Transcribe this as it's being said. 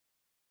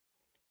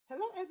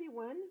Hello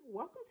everyone,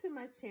 welcome to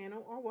my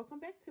channel or welcome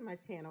back to my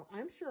channel.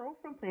 I'm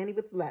Cheryl from Planning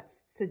with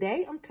Lux.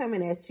 Today I'm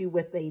coming at you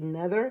with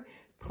another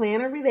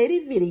planner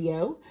related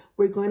video.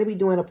 We're going to be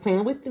doing a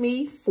plan with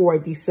me for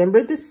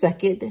December the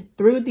 2nd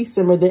through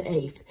December the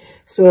 8th.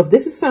 So if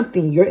this is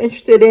something you're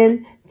interested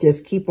in,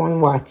 just keep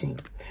on watching.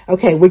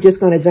 Okay, we're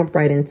just going to jump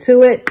right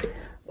into it.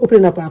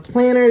 Opening up our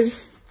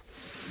planners.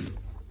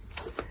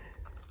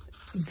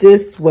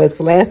 This was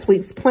last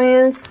week's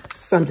plans,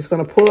 so I'm just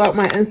going to pull out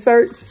my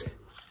inserts.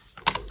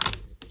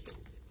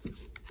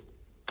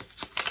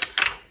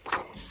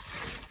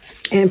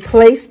 And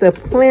place the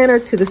planner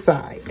to the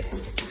side.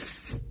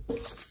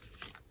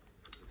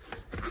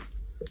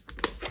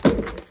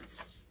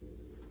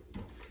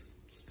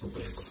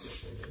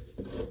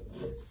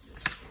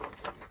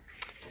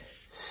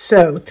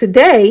 So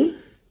today,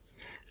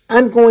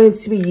 I'm going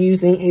to be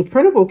using a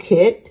printable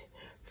kit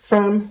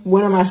from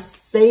one of my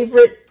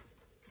favorite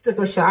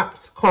sticker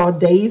shops called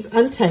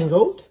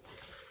DaysUntangled.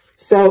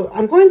 So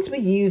I'm going to be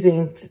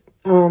using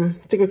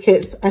sticker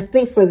kits, I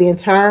think, for the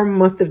entire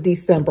month of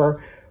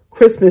December.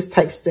 Christmas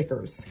type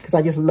stickers because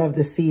I just love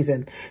this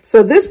season.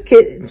 So this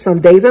kit is from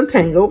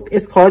DaysUntangled.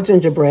 It's called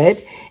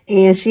Gingerbread,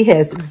 and she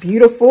has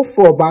beautiful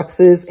full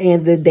boxes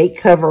and the date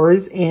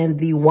covers and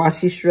the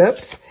washi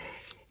strips.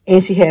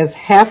 And she has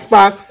half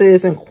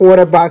boxes and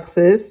quarter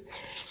boxes.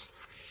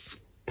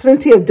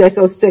 Plenty of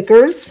deco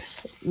stickers,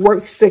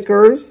 work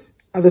stickers,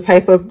 other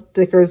type of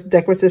stickers,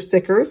 decorative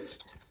stickers.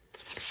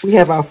 We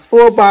have our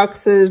full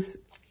boxes,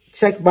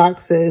 check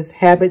boxes,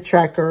 habit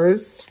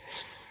trackers.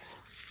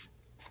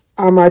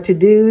 Our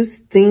to-dos,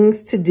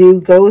 things to do,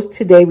 goes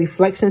today,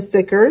 reflection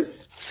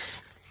stickers.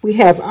 We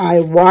have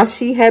our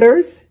washi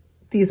headers.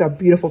 These are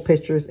beautiful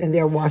pictures and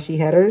they're washi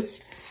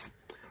headers.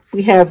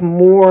 We have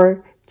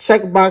more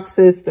check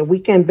boxes, the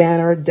weekend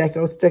banner,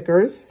 deco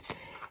stickers.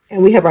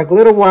 And we have our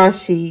glitter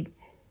washi,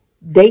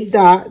 date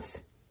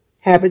dots,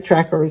 habit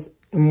trackers,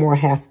 and more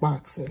half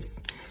boxes.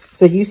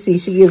 So you see,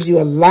 she gives you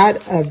a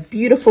lot of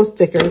beautiful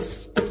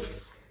stickers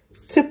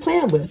to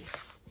plan with.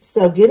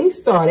 So getting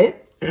started,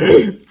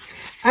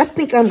 I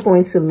think I'm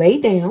going to lay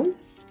down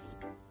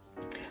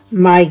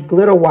my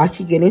glitter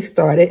washi getting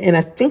started. And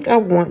I think I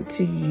want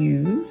to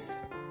use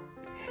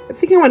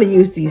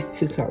these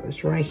two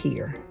colors right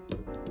here.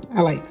 I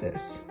like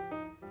this.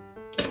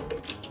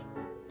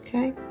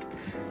 Okay.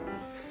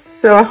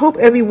 So I hope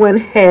everyone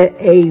had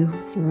a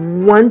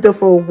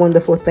wonderful,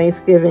 wonderful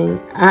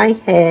Thanksgiving. I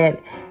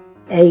had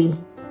a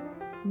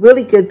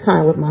really good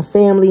time with my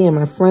family and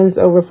my friends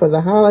over for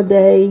the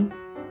holiday.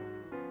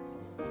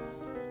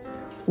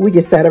 We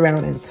just sat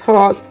around and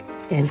talked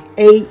and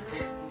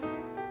ate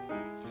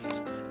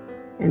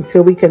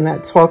until we could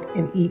not talk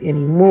and eat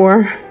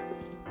anymore.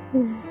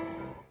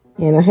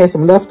 And I had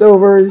some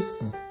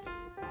leftovers.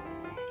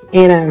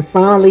 And I'm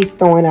finally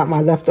throwing out my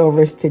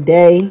leftovers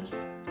today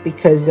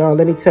because, y'all,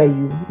 let me tell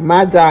you,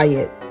 my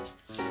diet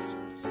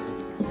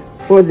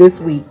for this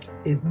week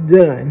is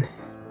done.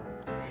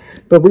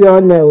 But we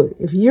all know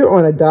if you're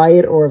on a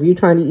diet or if you're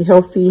trying to eat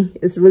healthy,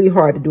 it's really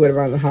hard to do it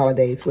around the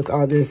holidays with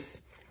all this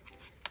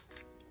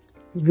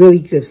really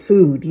good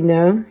food, you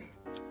know.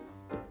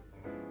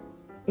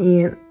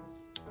 And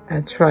I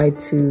try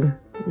to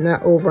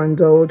not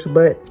overindulge,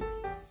 but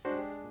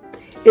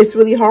it's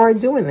really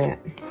hard doing that.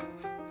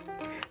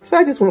 So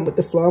I just went with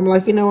the flow. I'm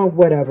like, you know what,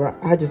 whatever.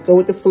 I just go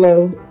with the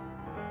flow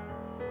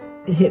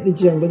and hit the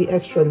gym really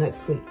extra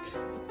next week.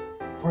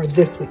 Or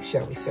this week,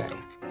 shall we say.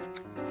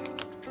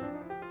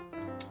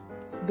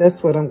 So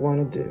that's what I'm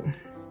going to do.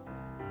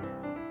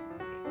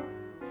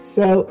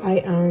 So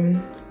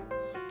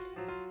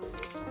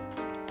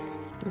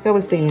like I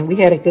was saying, we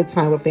had a good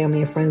time with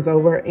family and friends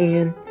over,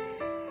 and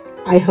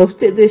I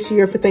hosted this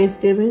year for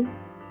Thanksgiving.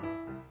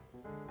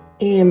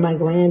 And my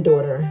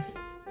granddaughter,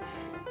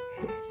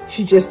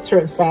 she just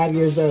turned 5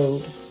 years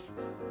old.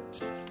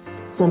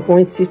 So I'm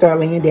going to start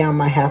laying down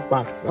my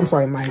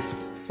my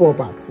full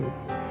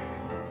boxes.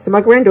 So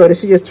my granddaughter,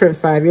 she just turned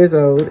 5 years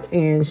old,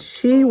 and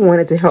she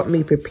wanted to help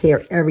me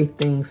prepare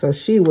everything. So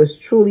she was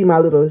truly my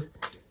little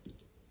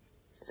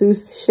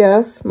sous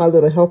chef, my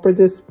little helper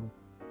this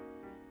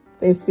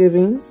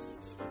Thanksgiving.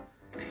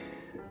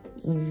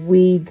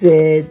 We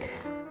did,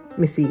 let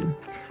me see,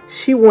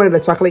 she wanted a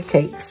chocolate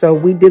cake, so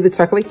we did the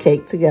chocolate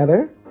cake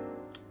together,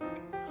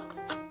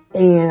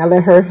 and I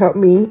let her help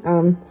me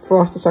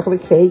frost the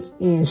chocolate cake.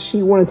 And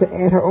she wanted to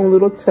add her own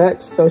little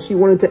touch, so she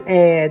wanted to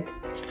add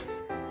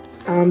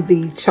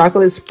the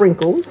chocolate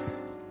sprinkles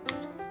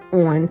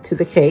onto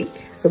the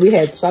cake. So we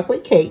had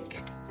chocolate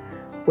cake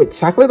with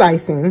chocolate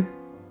icing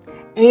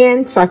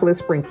and chocolate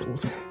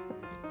sprinkles.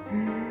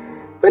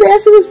 But it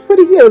actually was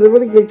pretty good. It was a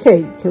really good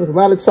cake. It was a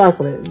lot of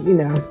chocolate, you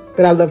know.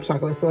 But I love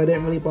chocolate, so it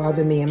didn't really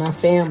bother me. And my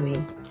family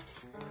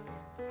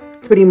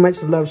pretty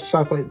much loves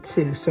chocolate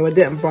too, so it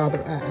didn't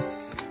bother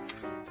us.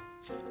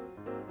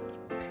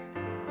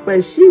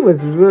 But she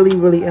was really,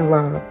 really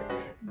involved.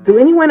 Do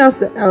anyone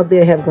else out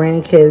there have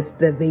grandkids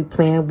that they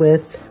plan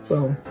with?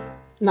 Well,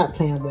 not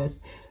plan with.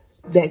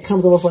 That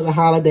comes over for the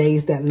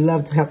holidays that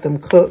love to help them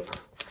cook?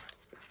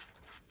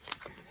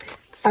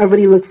 I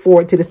really look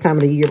forward to this time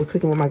of the year with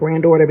cooking with my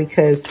granddaughter,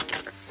 because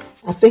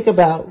I think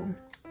about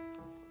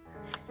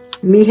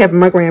me having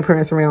my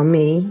grandparents around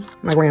me,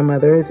 my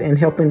grandmothers, and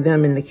helping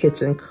them in the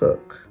kitchen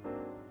cook.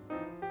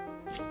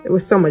 It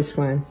was so much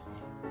fun.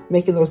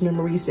 Making those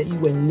memories that you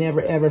would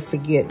never ever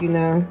forget, you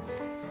know?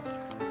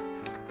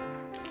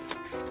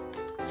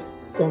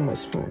 So much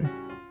fun.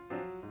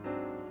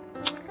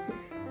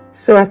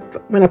 So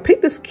when I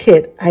picked this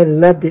kit, I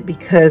loved it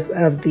because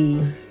of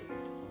the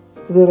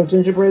little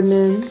gingerbread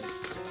men.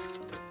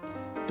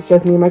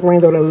 Because me and my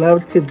granddaughter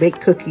love to bake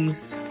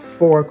cookies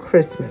for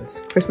Christmas.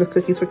 Christmas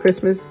cookies for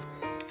Christmas.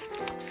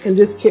 And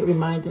this kit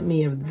reminded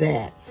me of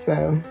that.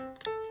 So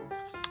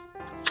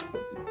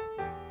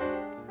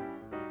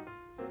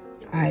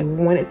I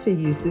wanted to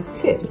use this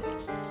kit.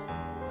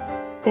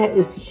 That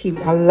is cute.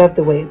 I love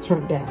the way it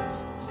turned out.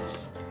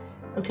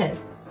 Okay,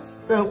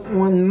 so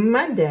on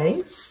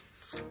Monday,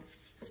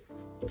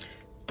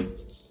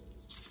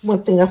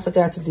 one thing I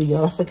forgot to do,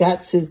 y'all. I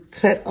forgot to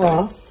cut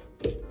off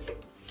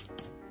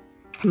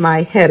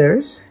my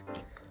headers.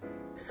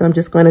 So I'm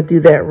just going to do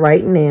that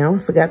right now. I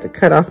forgot to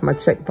cut off my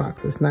check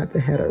boxes, not the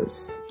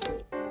headers.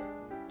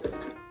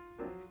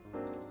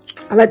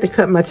 I like to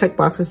cut my check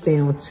boxes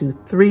down to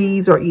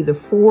 3s or either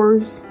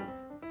 4s.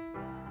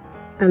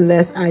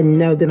 Unless I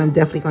know that I'm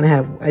definitely going to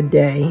have a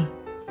day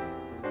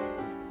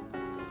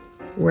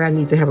where I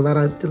need to have a lot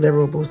of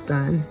deliverables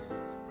done.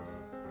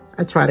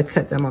 I try to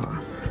cut them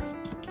off.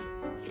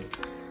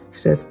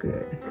 So that's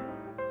good.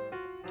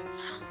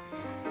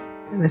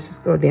 And let's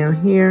just go down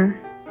here.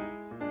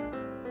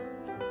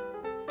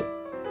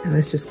 And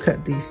let's just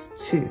cut these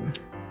 2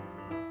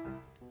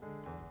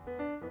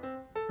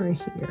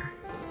 right here.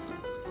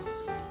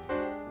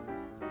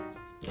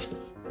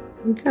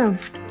 There we go.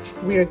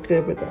 We are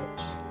good with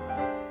those.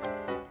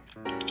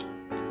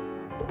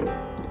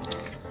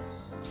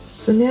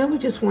 So now we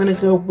just want to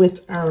go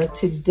with our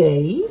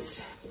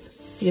today's.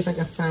 See if I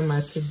can find my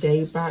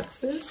today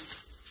boxes.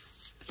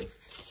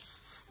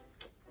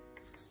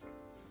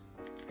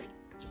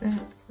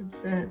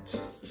 That.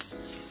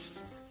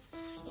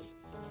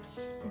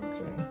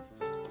 Okay.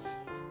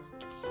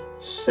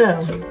 So,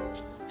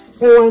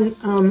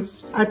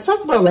 I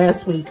talked about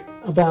last week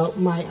about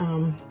my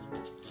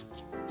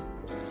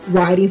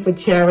riding for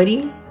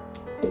charity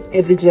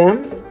at the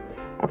gym.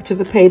 I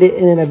participated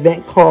in an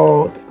event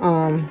called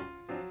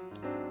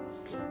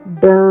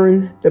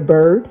Burn the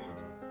Bird,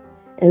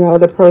 and all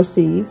of the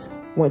proceeds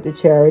went to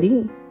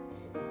charity.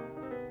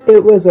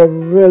 It was a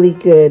really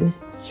good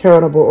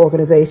charitable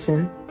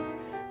organization.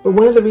 But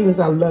one of the reasons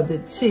I loved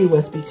it too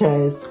was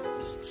because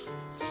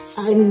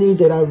I knew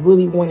that I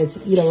really wanted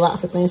to eat a lot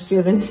for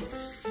Thanksgiving.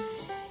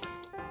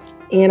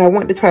 And I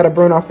wanted to try to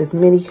burn off as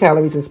many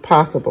calories as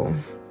possible.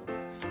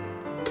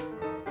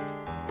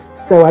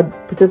 So I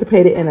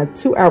participated in a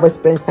 2-hour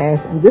spin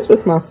class. And this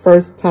was my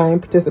first time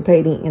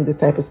participating in this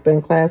type of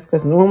spin class.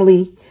 Because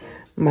normally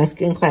my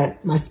spin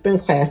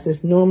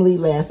classes normally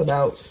last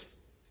about,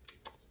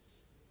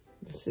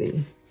 let's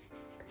see.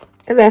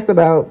 It lasts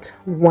about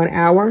 1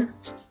 hour.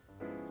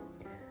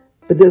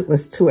 But this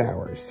was 2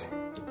 hours.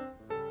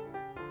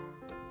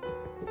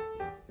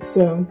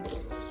 So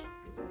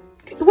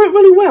it went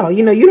really well.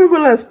 You know, you don't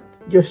realize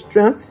your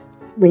strength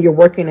when you're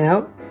working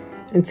out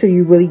until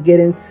you really get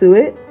into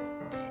it.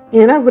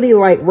 And I really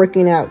like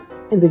working out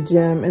in the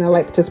gym, and I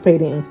like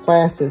participating in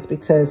classes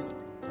because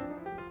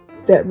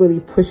that really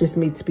pushes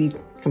me to be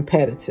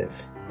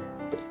competitive.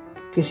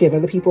 Because you have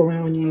other people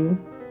around you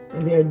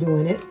and they're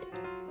doing it.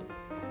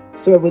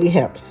 So it really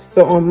helps.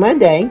 So on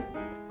Monday,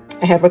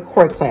 I have a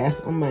core class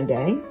on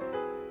Monday.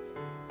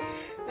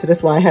 So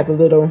that's why I have the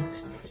little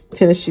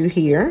tennis shoe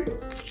here.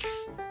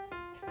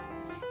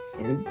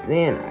 And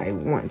then I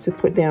want to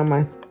put down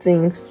my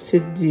things to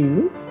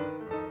do.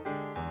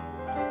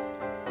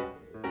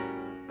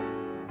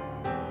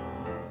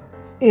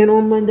 And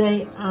on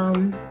Monday,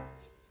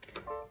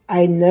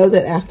 I know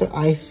that after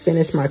I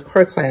finish my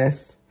core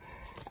class,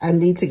 I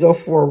need to go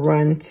for a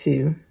run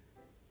too,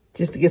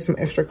 just to get some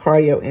extra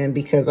cardio in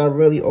because I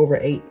really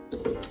overate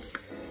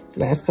the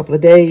last couple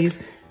of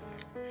days.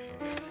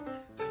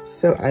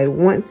 So I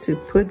want to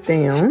put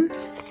down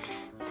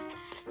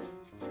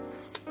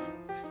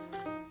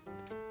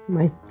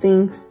my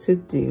things to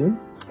do.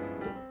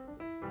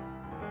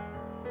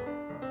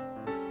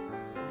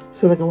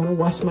 So like I want to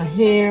wash my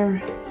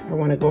hair. I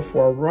want to go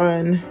for a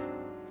run.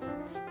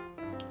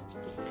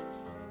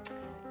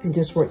 And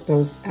just work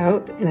those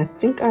out. And I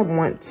think I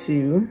want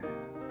to,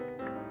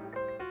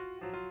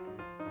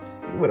 let's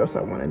see what else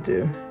I want to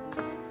do.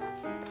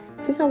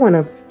 I think I want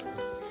to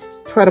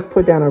try to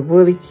put down a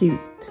really cute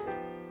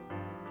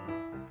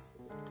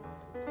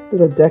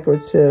little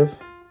decorative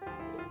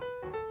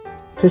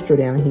picture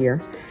down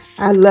here.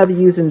 I love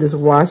using this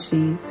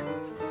washies.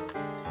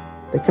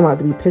 They come out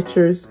to be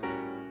pictures.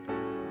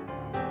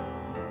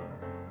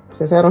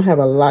 Because I don't have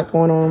a lot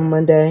going on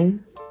Monday.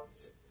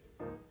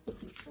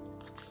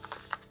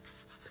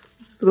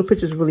 These little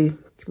pictures really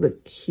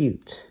look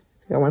cute.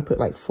 I want to put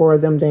like 4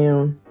 of them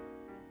down.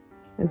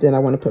 And then I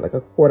want to put like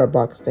a quarter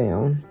box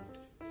down.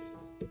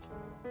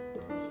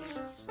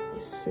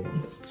 see.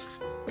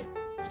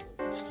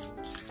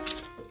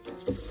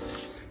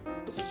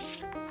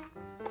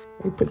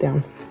 We put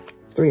down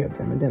 3 of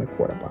them and then a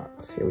quarter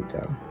box. Here we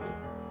go.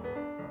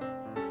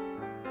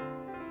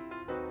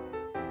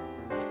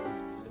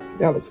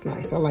 That looks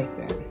nice. I like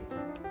that.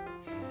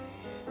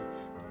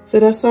 So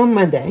that's on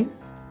Monday.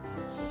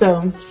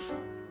 So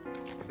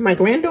my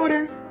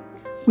granddaughter,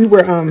 we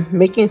were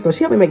making, so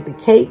she helped me make the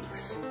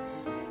cakes.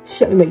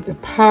 She helped me make the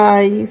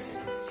pies.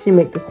 She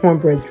made the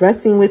cornbread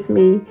dressing with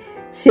me.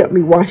 She helped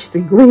me wash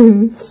the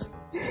greens.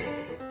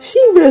 She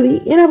really,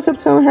 and I kept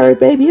telling her,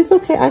 baby, it's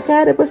okay, I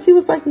got it. But she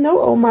was like,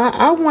 no, Oma,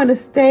 I want to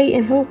stay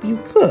and help you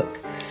cook.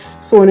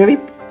 So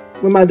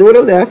when my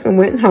daughter left and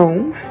went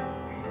home,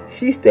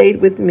 she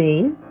stayed with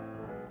me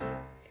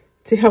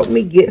to help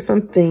me get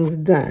some things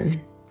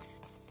done.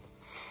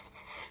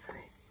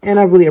 And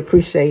I really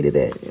appreciated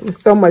it. It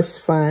was so much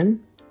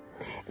fun.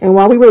 And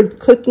while we were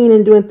cooking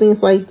and doing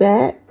things like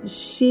that,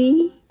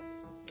 she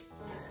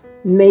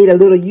made a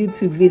little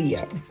YouTube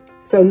video.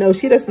 So no,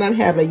 she does not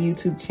have a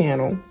YouTube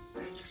channel.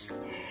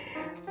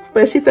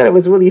 But she thought it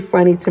was really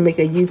funny to make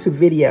a YouTube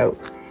video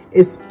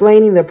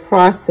explaining the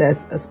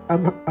process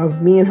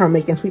of me and her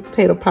making sweet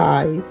potato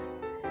pies.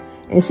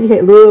 And she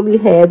had literally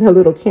had her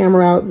little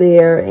camera out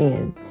there,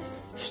 and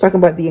she's talking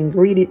about the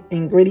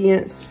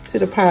ingredients to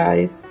the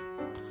pies.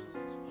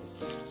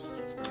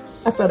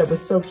 I thought it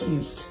was so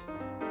cute.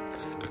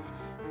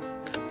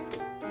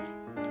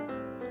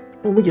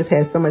 And we just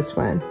had so much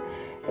fun.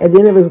 And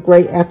then it was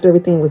great after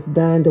everything was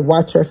done to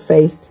watch her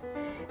face.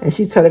 And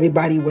she told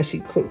everybody what she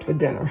cooked for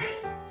dinner.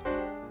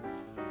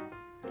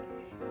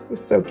 It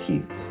was so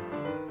cute.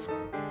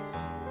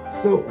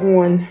 So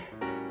on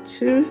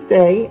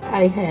Tuesday,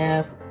 I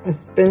have a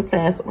spin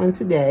class on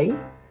today.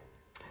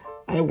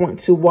 I want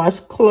to wash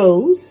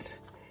clothes.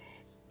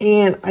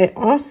 And I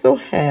also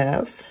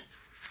have,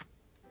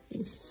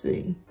 let's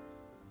see,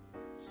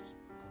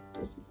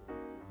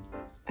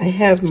 I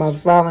have my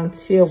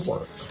volunteer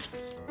work.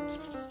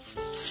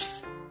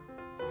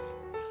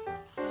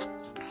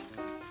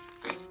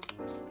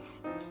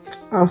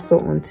 Also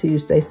on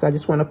Tuesday, so I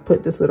just want to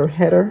put this little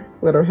header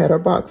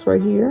box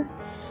right here,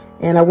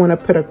 and I want to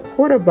put a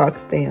quarter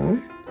box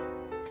down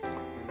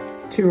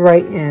to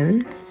write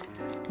in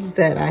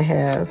that I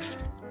have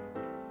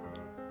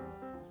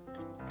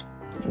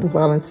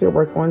volunteer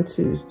work on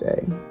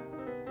Tuesday.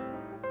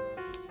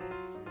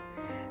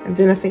 And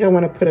then I think I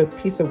want to put a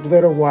piece of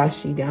glitter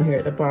washi down here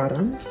at the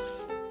bottom,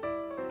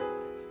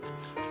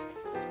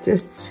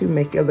 just to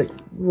make it look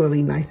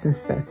really nice and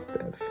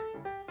festive.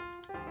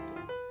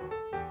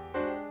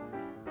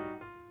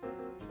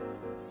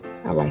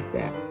 I like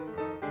that.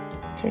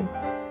 Okay,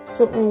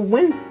 so on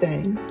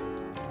Wednesday,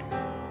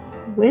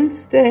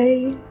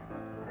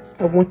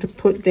 I want to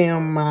put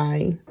down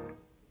my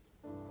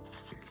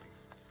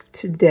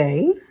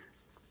today.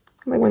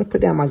 I might want to put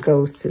down my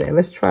goals today.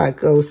 Let's try a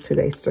goals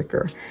today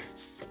sticker.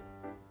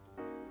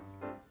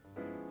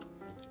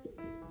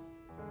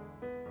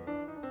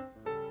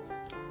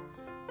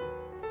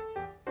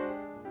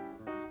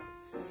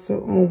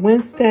 So on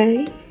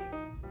Wednesday,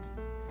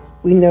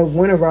 we know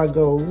one of our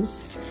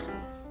goals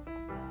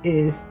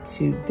is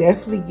to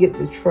definitely get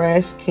the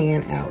trash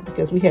can out,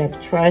 because we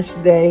have trash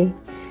day.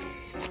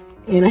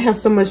 And I have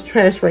so much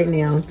trash right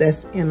now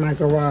that's in my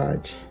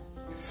garage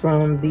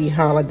from the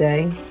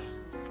holiday.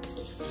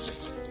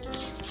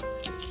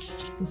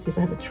 Let's see if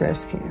I have a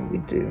trash can. We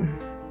do.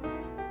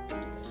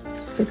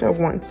 So I think I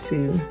want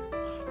to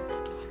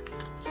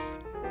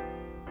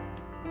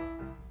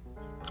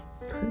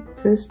put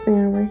this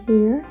down right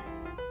here.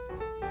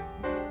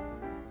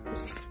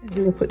 And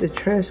then we'll put the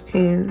trash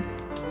can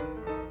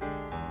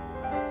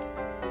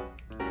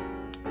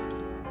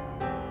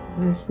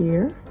right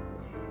here.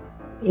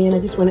 And I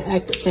just want to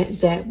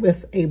accent that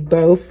with a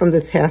bow from the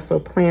Tassel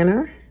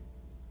Planner.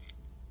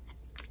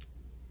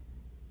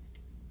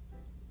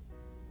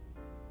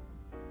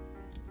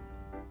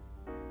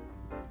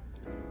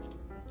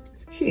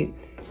 It's cute.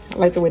 I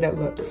like the way that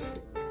looks.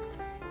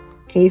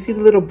 Can you see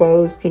the little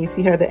bows? Can you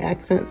see how the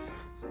accents?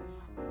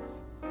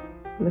 I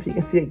don't know if you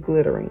can see it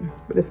glittering,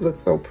 but this looks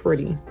so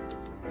pretty.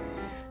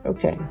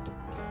 Okay,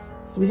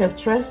 so we have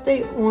trash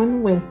day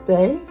on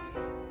Wednesday.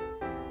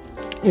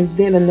 And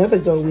then another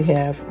goal we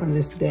have on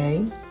this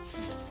day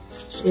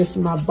is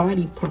my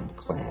body pump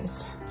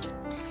class.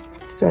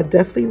 So I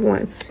definitely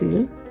want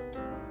to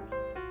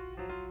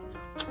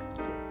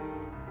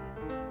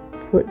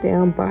put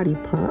down body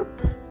pump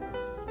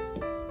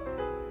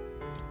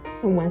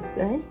on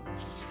Wednesday.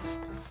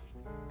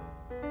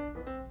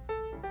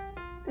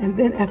 And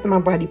then after my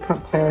body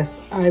pump class,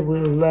 I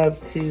would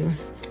love to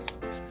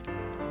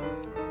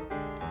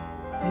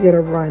get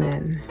a run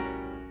in.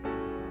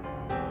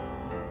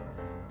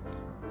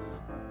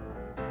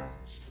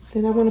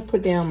 Then I want to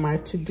put down my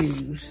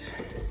to-dos.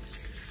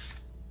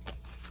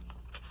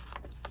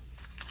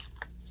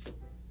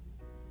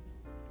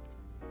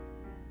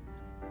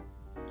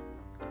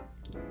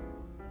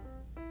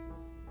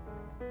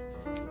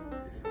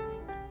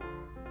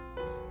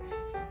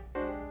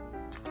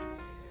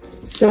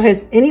 So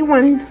has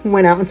anyone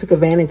went out and took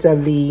advantage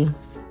of the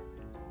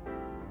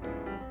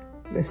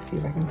Let's see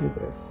if I can do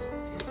this.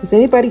 Has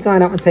anybody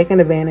gone out and taken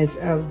advantage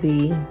of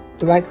the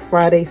Black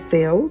Friday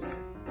sales?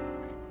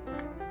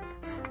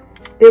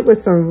 It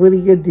was some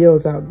really good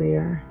deals out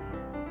there.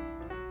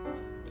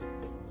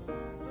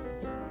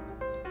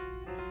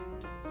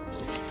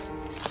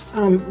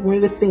 One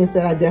of the things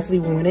that I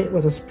definitely wanted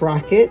was a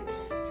sprocket.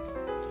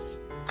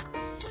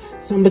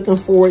 So I'm looking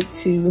forward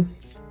to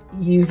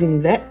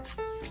using that.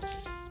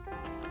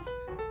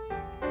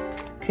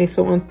 Okay,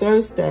 so on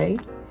Thursday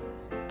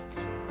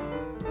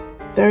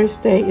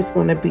is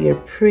going to be a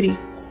pretty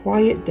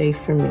quiet day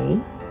for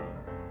me.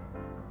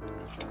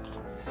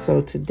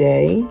 So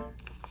today,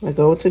 my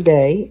goal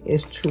today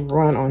is to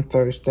run on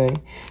Thursday.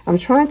 I'm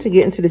trying to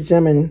get into the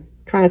gym and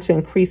trying to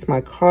increase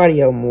my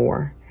cardio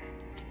more.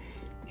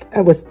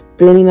 I was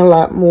bending a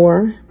lot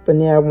more, but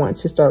now I want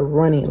to start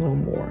running a little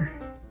more.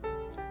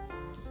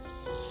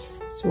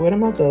 So one of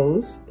my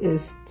goals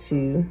is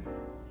to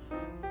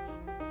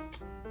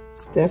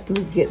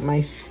definitely get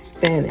my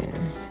spinning.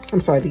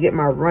 I'm sorry, to get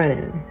my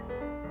running.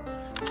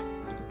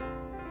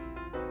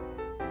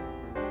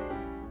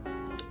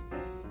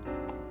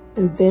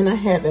 And then I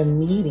have a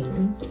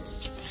meeting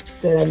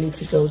that I need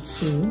to go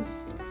to.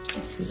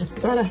 Let's see, I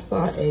thought I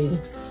saw a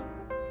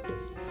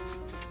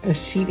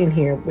sheet in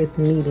here with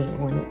meeting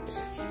on it.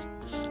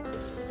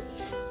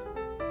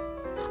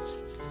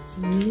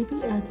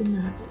 Maybe I did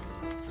not.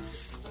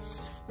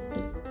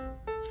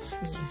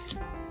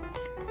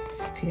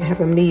 Okay, I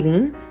have a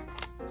meeting.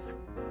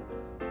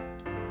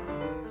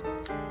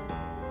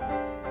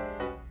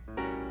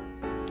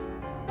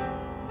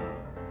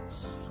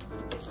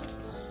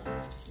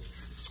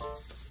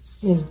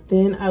 And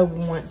then I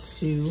want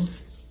to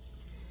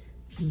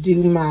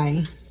do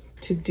my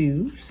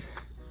to-dos.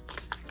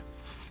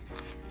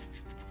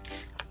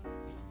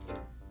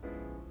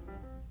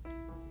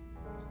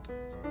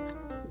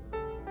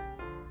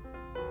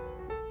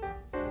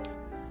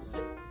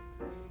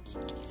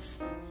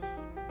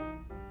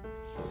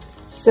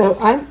 So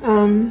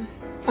I'm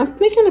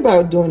thinking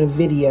about doing a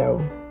video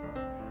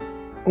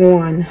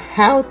on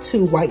how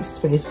to white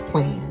space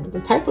plan. The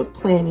type of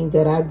planning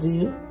that I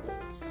do,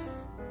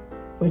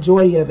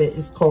 majority of it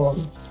is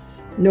called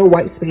no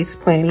white space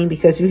planning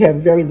because you have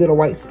very little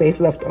white space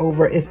left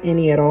over, if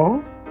any at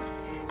all.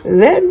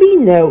 Let me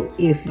know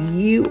if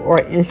you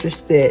are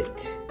interested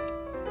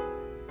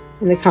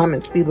in the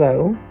comments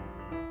below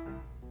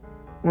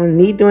on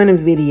me doing a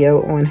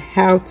video on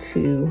how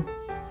to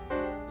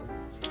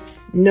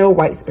no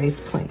white space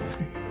plan.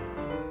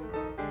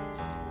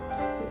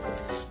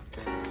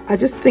 I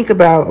was thinking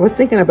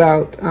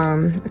about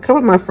a couple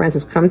of my friends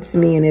have come to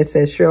me and they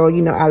said, Cheryl,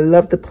 you know, I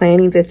love the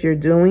planning that you're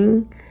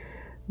doing,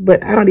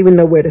 but I don't even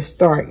know where to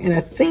start. And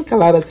I think a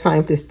lot of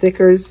times the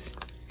stickers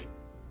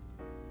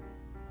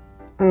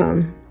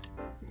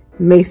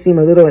may seem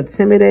a little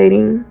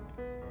intimidating,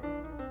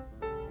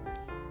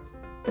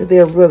 but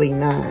they're really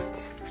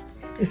not.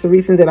 It's the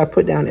reason that I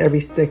put down every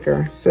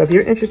sticker. So if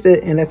you're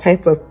interested in that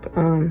type of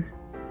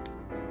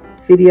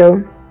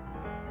video,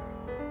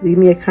 leave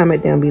me a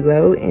comment down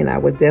below and I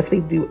would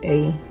definitely do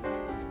a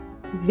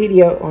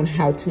video on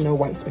how to know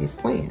white space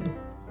plan.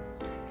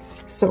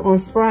 So on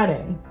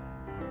Friday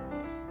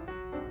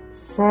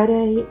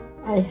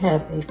I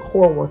have a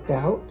core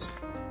workout.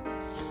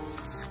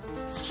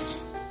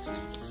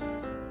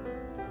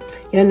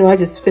 Yeah, I know I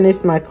just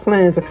finished my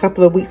cleanse a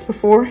couple of weeks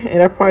before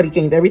and I probably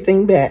gained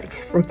everything back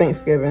from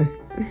Thanksgiving.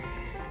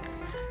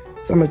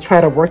 So I'm gonna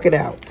try to work it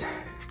out.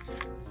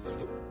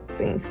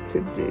 Things to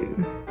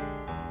do.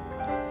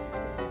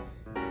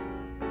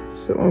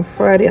 So on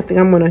Friday, I think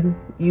I'm gonna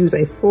use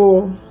a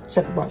full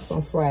checkbox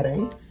on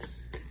Friday.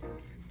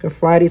 Because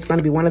Friday is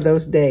gonna be one of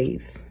those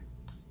days.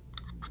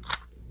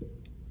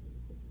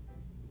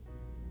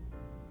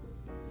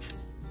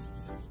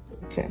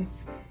 Okay.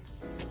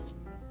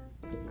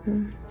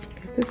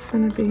 Is this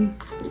gonna be,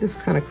 this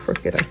kind of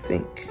crooked, I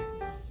think.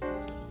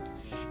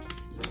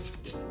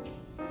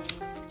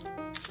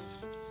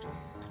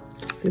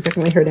 See if I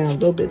can lay her down a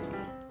little bit.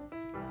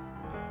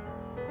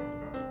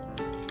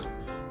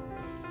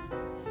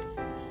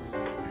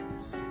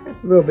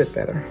 That's a little bit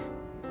better.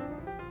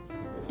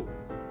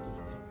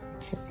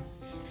 Okay.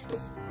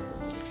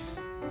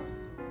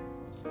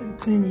 And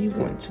then you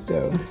want to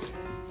go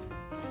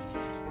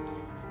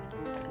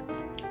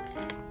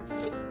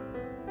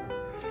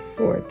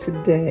for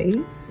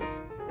today's.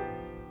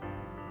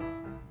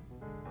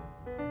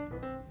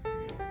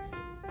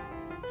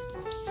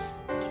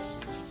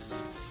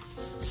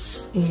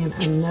 And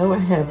I know I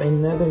have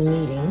another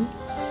meeting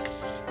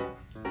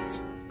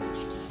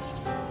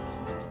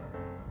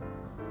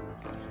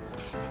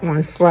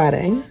on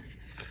Friday.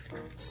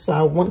 So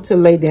I want to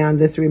lay down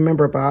this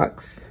remember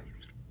box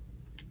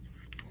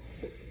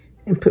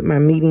and put my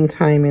meeting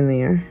time in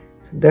there.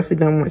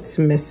 Definitely don't want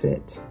to miss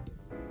it.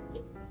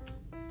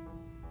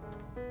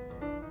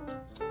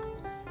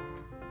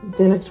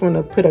 Then I just want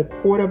to put a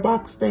quarter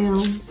box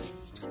down.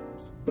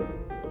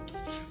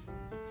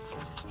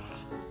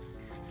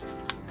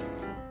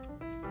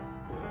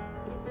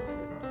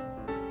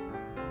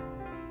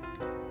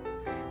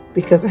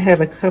 because I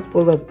have a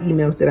couple of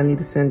emails that I need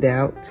to send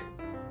out.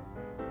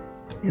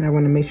 And I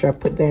want to make sure I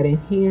put that in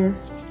here.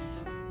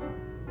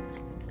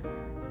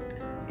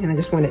 And I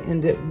just want to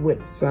end it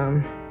with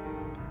some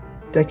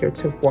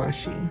decorative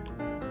washi.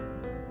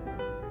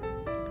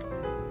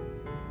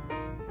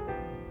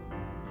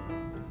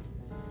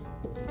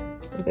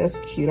 That's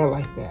cute, I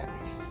like that.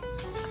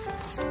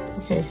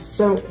 Okay,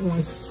 so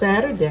on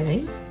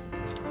Saturday,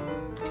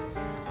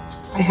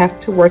 I have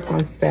to work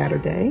on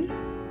Saturday.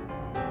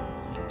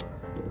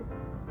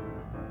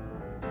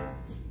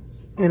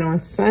 And on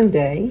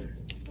Sunday,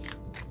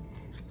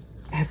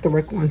 I have to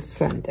work on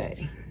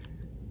Sunday.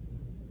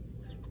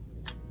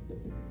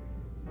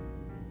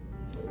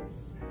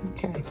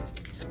 Okay.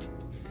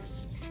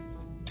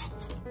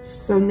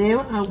 So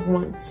now I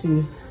want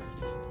to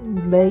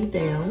lay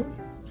down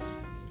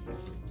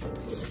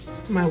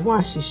my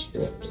washi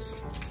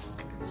strips.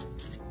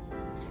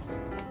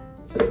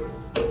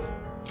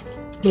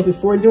 But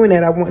before doing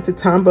that, I want to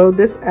tombow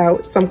this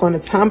out. So I'm going to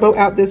tombow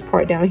out this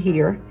part down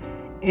here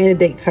and the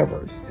date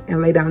covers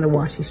and lay down the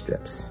washi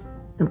strips.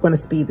 I'm going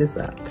to speed this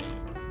up.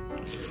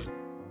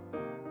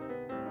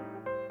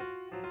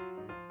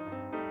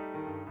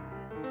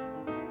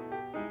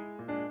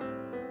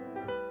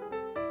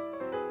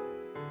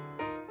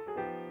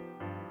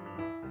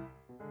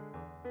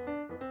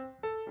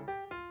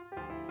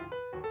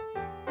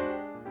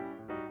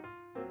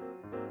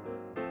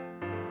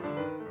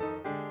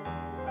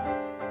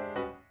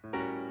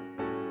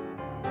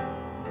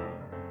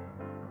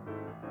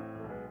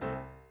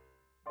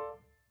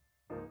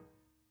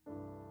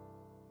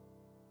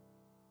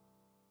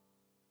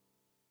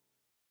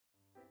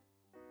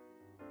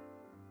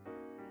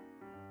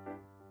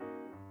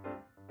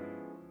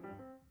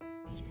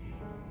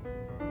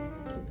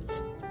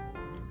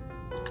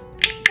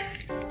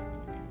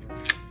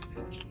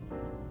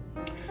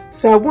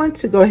 So I want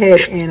to go ahead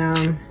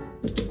and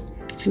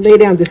lay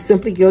down the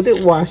Simply Gilded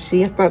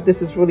washi. I thought this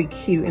is really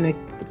cute, and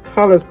the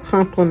colors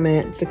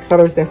complement the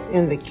colors that's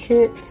in the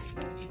kit.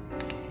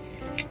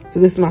 So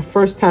this is my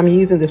first time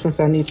using this one,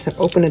 so I need to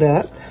open it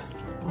up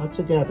all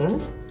together.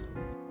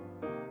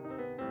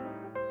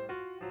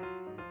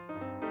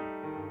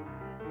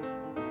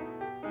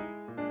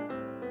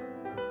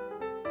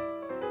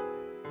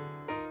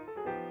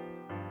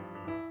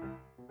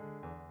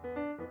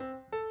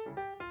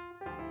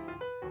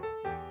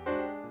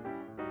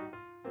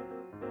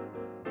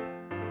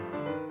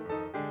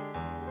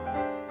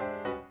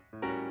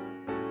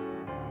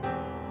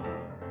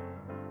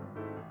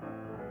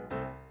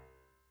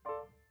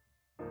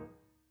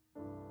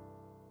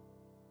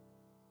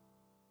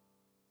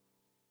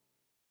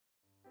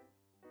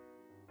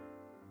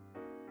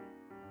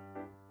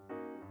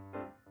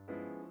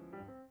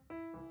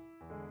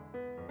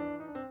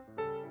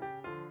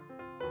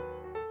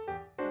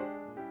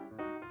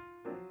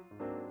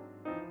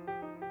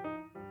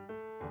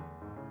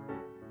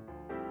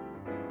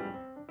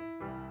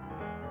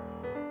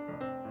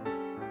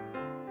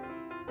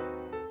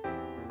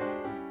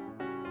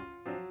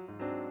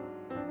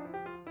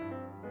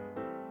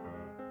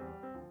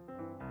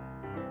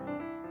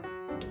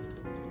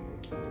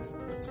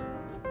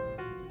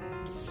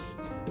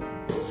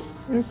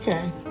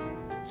 Okay.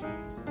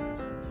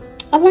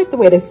 I like the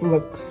way this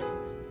looks.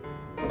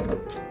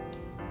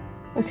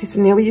 Okay,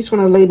 so now we just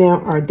want to lay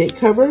down our date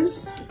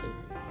covers.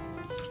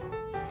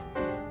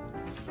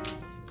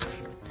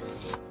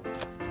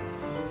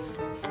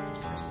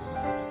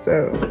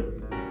 So,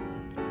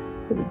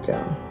 here we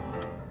go.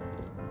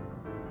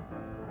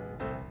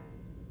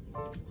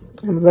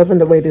 I'm loving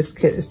the way this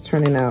kit is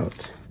turning out.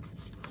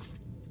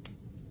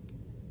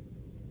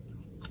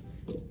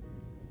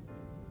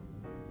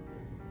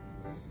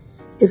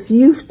 If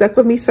you've stuck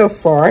with me so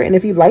far, and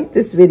if you like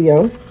this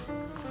video,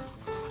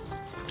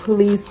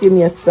 please give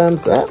me a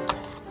thumbs up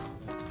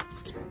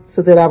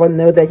so that I will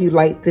know that you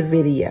like the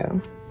video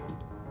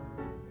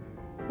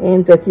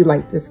and that you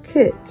like this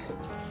kit.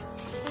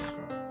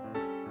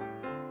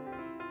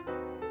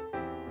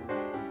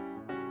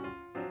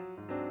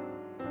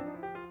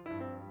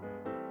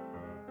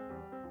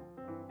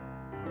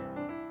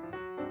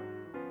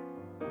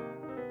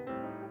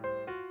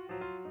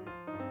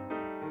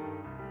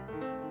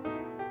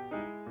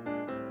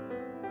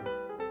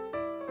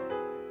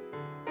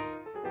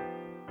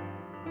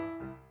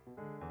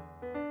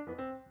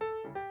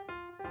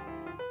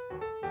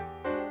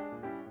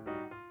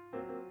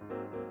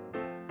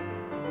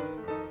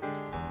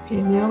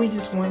 Okay, now we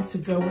just want to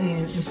go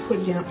in and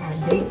put down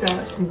our date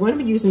dots. I'm going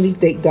to be using these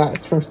date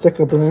dots from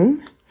Sticker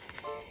Bloom.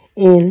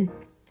 And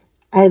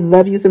I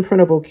love using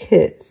printable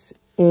kits.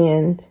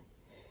 And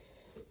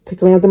to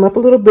glam them up a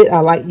little bit,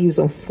 I like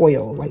using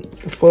foil, like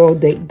foil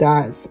date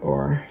dots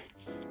or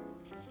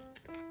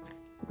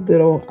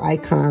little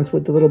icons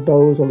with the little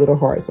bows or little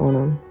hearts on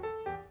them.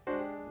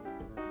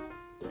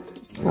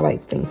 I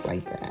like things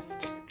like that.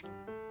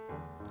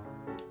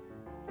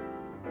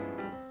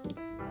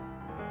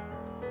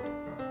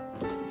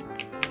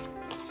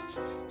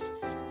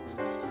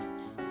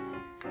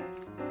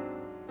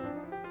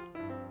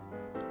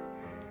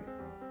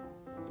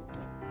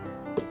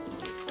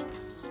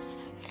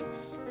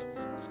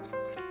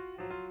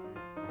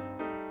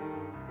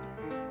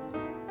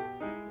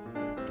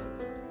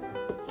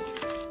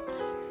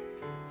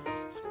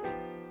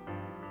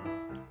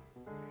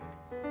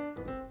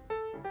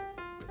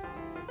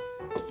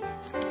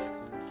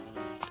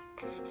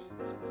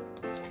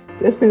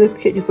 This and this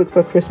kit just looks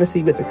so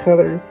Christmassy with the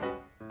colors.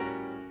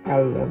 I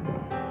love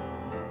them.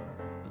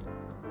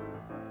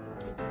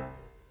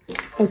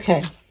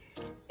 Okay,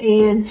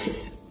 and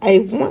I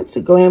want to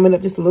glam it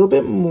up just a little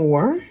bit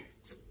more.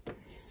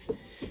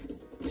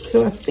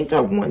 So I think I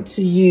want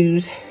to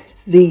use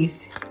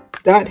these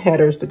dot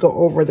headers to go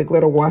over the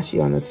glitter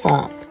washi on the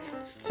top,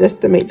 just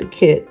to make the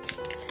kit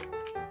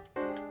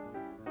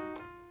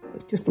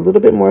just a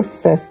little bit more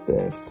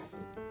festive.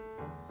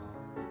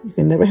 You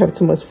can never have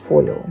too much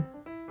foil.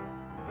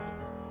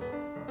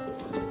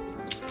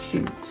 It's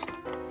cute.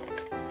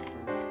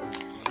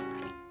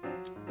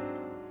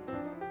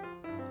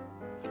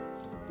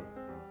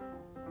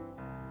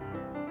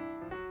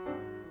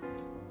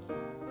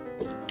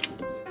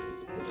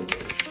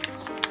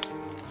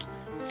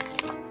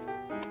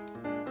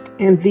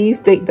 And these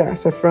date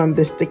dots are from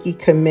the Sticky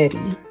Committee.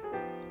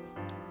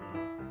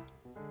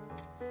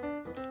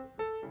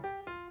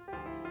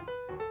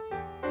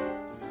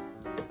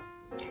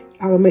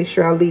 I will make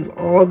sure I leave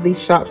all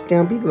these shops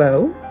down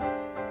below,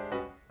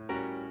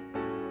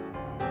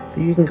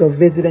 so you can go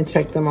visit and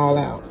check them all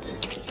out.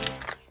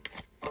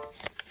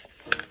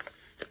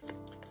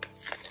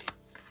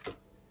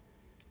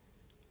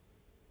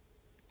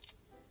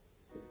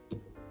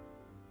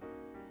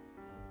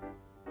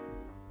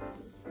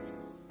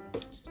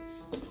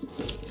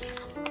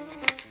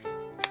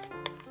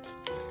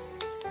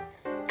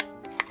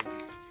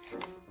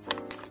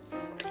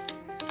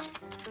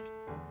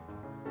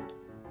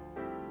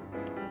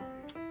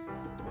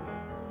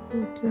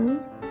 Okay.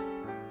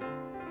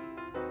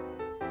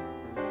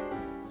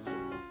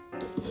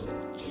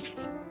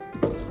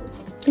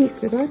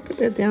 Did I put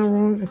that down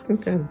wrong? I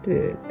think I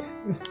did.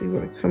 Let's see,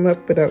 will it come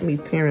up without me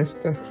tearing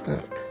stuff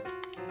up?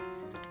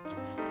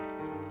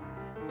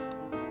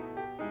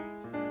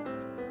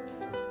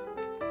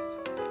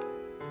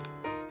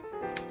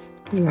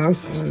 No,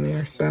 it's on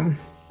there, so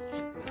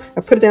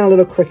I put it down a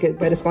little crooked,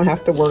 but it's gonna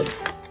have to work.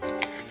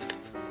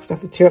 So I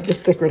have to tear up the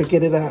sticker to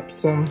get it up,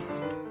 so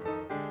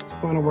it's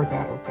gonna work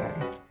out okay.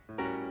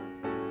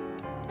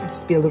 I'll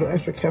just be a little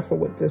extra careful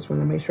with this one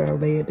to make sure I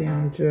lay it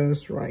down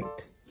just right.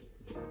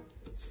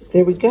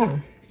 There we go.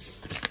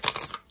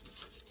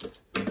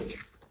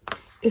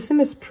 Isn't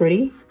this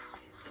pretty?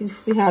 Can you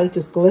see how it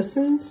just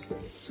glistens?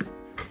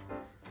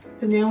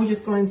 And now we're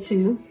just going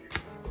to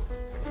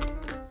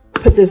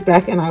put this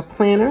back in our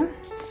planner.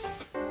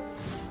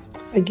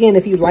 Again,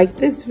 if you like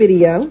this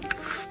video,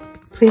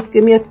 please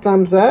give me a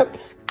thumbs up,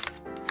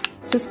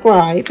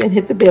 subscribe, and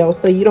hit the bell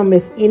so you don't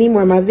miss any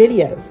more of my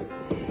videos.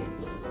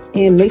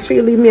 And make sure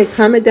you leave me a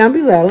comment down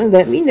below and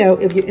let me know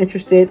if you're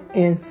interested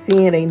in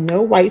seeing a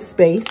no white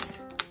space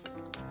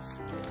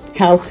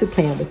how to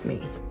plan with me.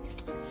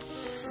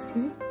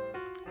 Okay.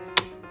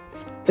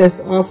 That's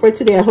all for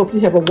today. I hope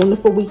you have a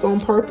wonderful week on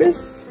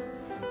purpose.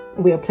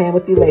 We'll plan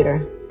with you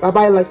later.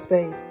 Bye-bye, Lux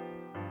Babes.